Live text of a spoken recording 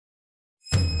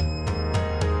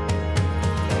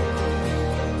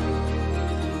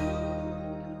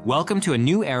Welcome to a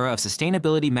new era of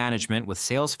sustainability management with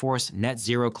Salesforce Net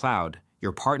Zero Cloud,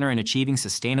 your partner in achieving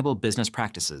sustainable business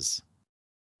practices.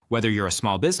 Whether you're a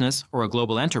small business or a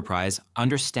global enterprise,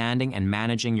 understanding and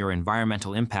managing your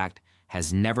environmental impact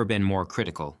has never been more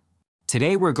critical.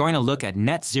 Today, we're going to look at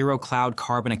Net Zero Cloud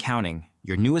Carbon Accounting,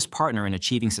 your newest partner in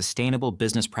achieving sustainable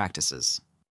business practices.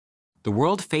 The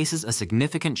world faces a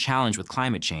significant challenge with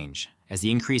climate change, as the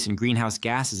increase in greenhouse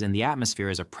gases in the atmosphere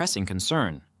is a pressing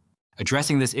concern.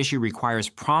 Addressing this issue requires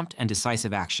prompt and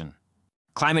decisive action.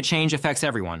 Climate change affects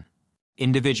everyone: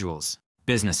 individuals,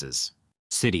 businesses,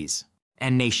 cities,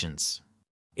 and nations.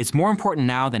 It's more important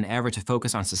now than ever to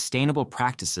focus on sustainable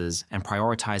practices and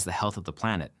prioritize the health of the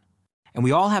planet. And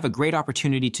we all have a great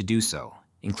opportunity to do so,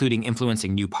 including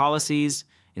influencing new policies,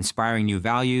 inspiring new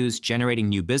values, generating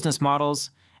new business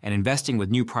models, and investing with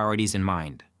new priorities in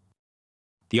mind.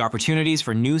 The opportunities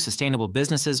for new sustainable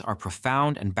businesses are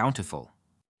profound and bountiful.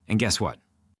 And guess what?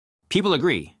 People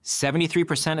agree.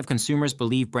 73% of consumers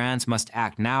believe brands must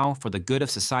act now for the good of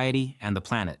society and the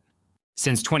planet.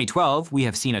 Since 2012, we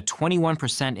have seen a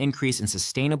 21% increase in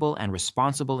sustainable and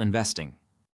responsible investing.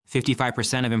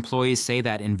 55% of employees say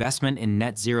that investment in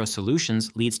net zero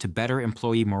solutions leads to better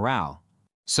employee morale.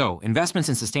 So, investments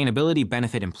in sustainability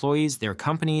benefit employees, their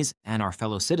companies, and our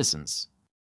fellow citizens.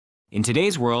 In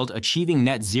today's world, achieving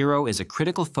net zero is a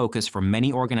critical focus for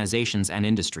many organizations and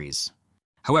industries.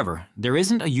 However, there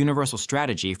isn't a universal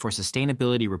strategy for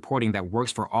sustainability reporting that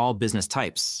works for all business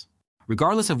types.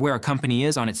 Regardless of where a company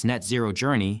is on its net zero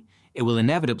journey, it will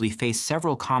inevitably face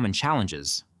several common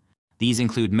challenges. These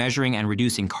include measuring and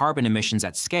reducing carbon emissions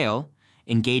at scale,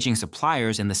 engaging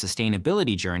suppliers in the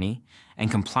sustainability journey,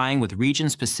 and complying with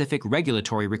region-specific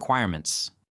regulatory requirements.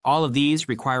 All of these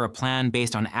require a plan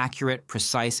based on accurate,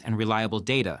 precise, and reliable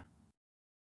data.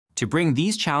 To bring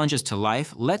these challenges to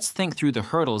life, let's think through the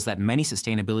hurdles that many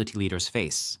sustainability leaders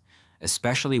face,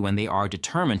 especially when they are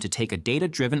determined to take a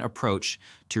data-driven approach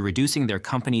to reducing their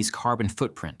company's carbon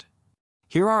footprint.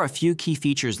 Here are a few key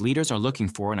features leaders are looking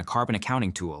for in a carbon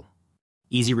accounting tool: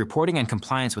 easy reporting and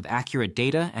compliance with accurate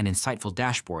data and insightful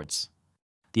dashboards,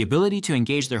 the ability to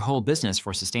engage their whole business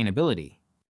for sustainability,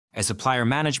 a supplier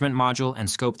management module and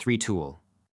Scope 3 tool.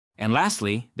 And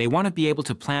lastly, they want to be able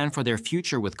to plan for their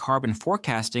future with carbon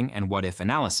forecasting and what-if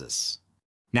analysis.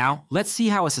 Now, let's see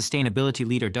how a sustainability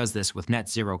leader does this with Net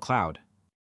Zero Cloud.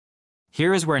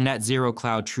 Here is where Net Zero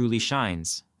Cloud truly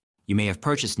shines. You may have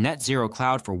purchased Net Zero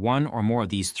Cloud for one or more of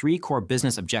these three core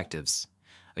business objectives: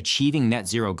 achieving net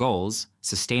zero goals,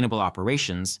 sustainable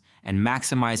operations, and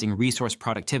maximizing resource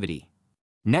productivity.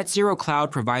 Net Zero Cloud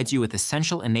provides you with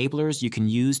essential enablers you can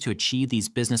use to achieve these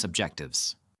business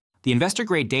objectives. The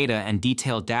investor-grade data and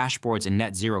detailed dashboards in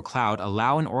Net Zero Cloud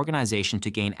allow an organization to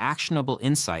gain actionable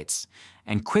insights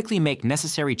and quickly make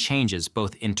necessary changes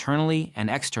both internally and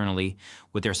externally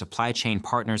with their supply chain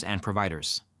partners and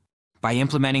providers. By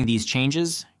implementing these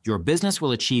changes, your business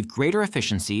will achieve greater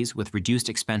efficiencies with reduced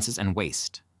expenses and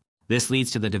waste. This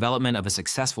leads to the development of a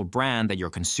successful brand that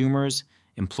your consumers,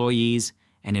 employees,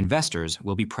 and investors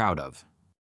will be proud of.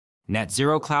 Net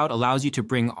Zero Cloud allows you to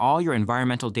bring all your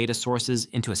environmental data sources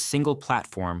into a single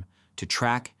platform to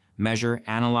track, measure,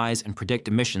 analyze, and predict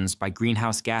emissions by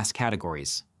greenhouse gas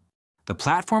categories. The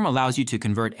platform allows you to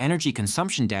convert energy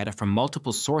consumption data from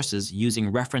multiple sources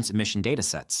using reference emission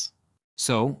datasets.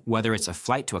 So, whether it's a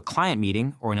flight to a client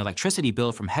meeting or an electricity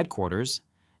bill from headquarters,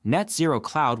 Net Zero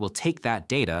Cloud will take that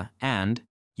data and,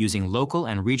 using local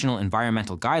and regional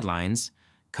environmental guidelines,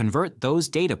 convert those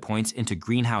data points into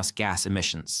greenhouse gas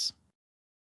emissions.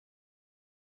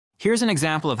 Here's an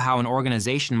example of how an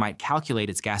organization might calculate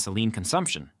its gasoline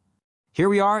consumption. Here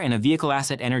we are in a vehicle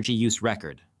asset energy use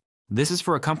record. This is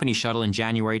for a company shuttle in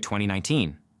January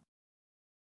 2019.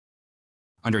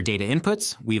 Under data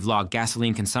inputs, we've logged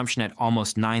gasoline consumption at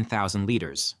almost 9,000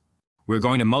 liters. We're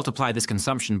going to multiply this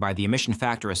consumption by the emission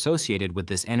factor associated with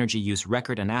this energy use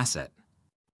record and asset.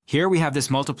 Here we have this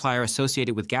multiplier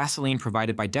associated with gasoline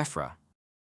provided by DEFRA.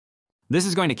 This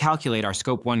is going to calculate our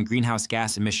Scope 1 greenhouse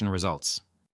gas emission results.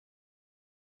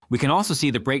 We can also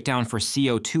see the breakdown for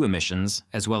CO2 emissions,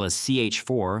 as well as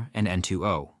CH4 and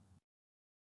N2O.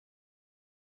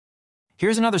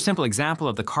 Here's another simple example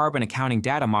of the carbon accounting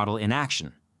data model in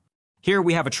action. Here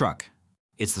we have a truck.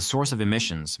 It's the source of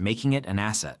emissions, making it an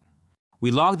asset.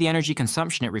 We log the energy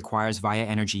consumption it requires via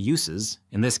energy uses,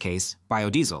 in this case,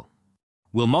 biodiesel.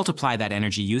 We'll multiply that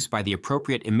energy use by the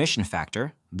appropriate emission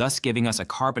factor, thus giving us a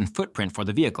carbon footprint for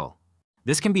the vehicle.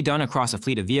 This can be done across a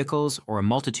fleet of vehicles or a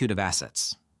multitude of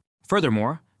assets.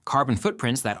 Furthermore, carbon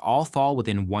footprints that all fall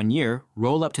within 1 year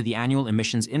roll up to the annual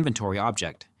emissions inventory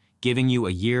object, giving you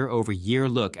a year-over-year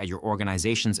look at your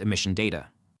organization's emission data.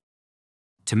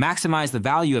 To maximize the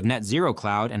value of Net Zero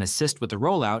Cloud and assist with the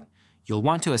rollout, you'll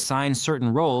want to assign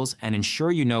certain roles and ensure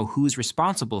you know who's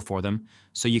responsible for them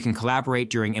so you can collaborate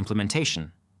during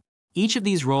implementation. Each of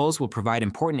these roles will provide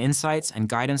important insights and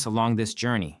guidance along this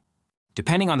journey.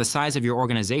 Depending on the size of your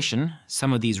organization,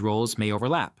 some of these roles may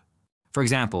overlap. For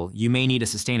example, you may need a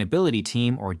sustainability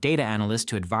team or data analyst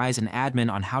to advise an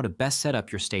admin on how to best set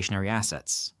up your stationary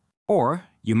assets. Or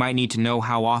you might need to know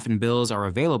how often bills are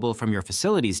available from your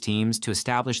facilities teams to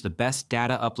establish the best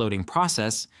data uploading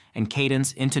process and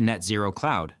cadence into Net Zero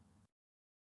Cloud.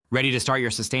 Ready to start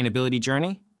your sustainability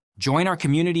journey? Join our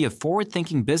community of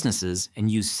forward-thinking businesses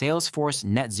and use Salesforce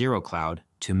Net Zero Cloud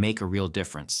to make a real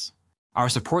difference. Our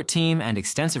support team and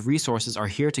extensive resources are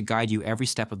here to guide you every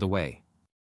step of the way.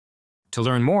 To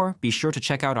learn more, be sure to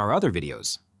check out our other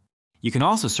videos. You can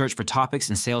also search for topics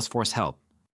in Salesforce Help,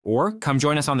 or come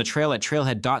join us on the trail at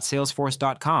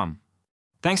trailhead.salesforce.com.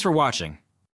 Thanks for watching.